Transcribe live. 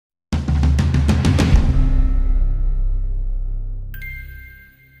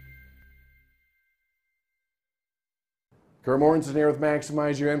Kurt Mortensen here with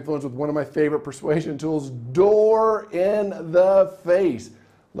Maximize Your Influence with one of my favorite persuasion tools, door in the face.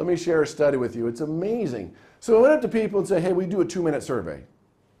 Let me share a study with you. It's amazing. So I went up to people and said, hey, we do a 2-minute survey.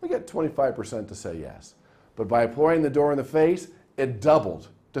 We get 25% to say yes. But by employing the door in the face, it doubled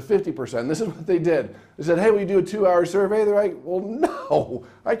to 50%. And this is what they did. They said, hey, will you do a 2-hour survey? They're like, well, no,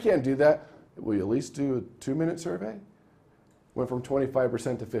 I can't do that. Will you at least do a 2-minute survey? Went from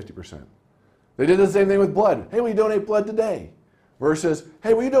 25% to 50%. They did the same thing with blood. Hey, will you donate blood today? Versus,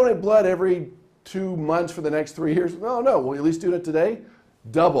 hey, will you donate blood every 2 months for the next 3 years? No, will you at least do it today?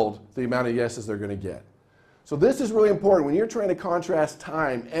 Doubled the amount of yeses they're going to get. So this is really important. When you're trying to contrast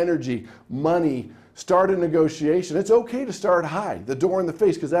time, energy, money, start a negotiation, it's okay to start high, the door in the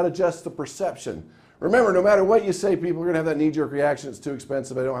face, because that adjusts the perception. Remember, no matter what you say, people are going to have that knee-jerk reaction, it's too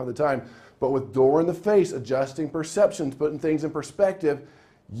expensive, I don't have the time. But with door in the face, adjusting perceptions, putting things in perspective,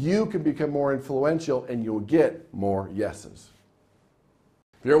 you can become more influential and you'll get more yeses.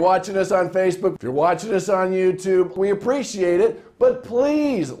 If you're watching us on Facebook, if you're watching us on YouTube, we appreciate it, but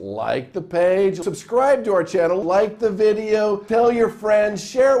please like the page, subscribe to our channel, like the video, tell your friends,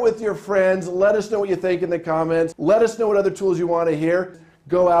 share it with your friends, let us know what you think in the comments, let us know what other tools you want to hear.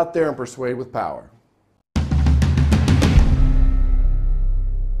 Go out there and persuade with power.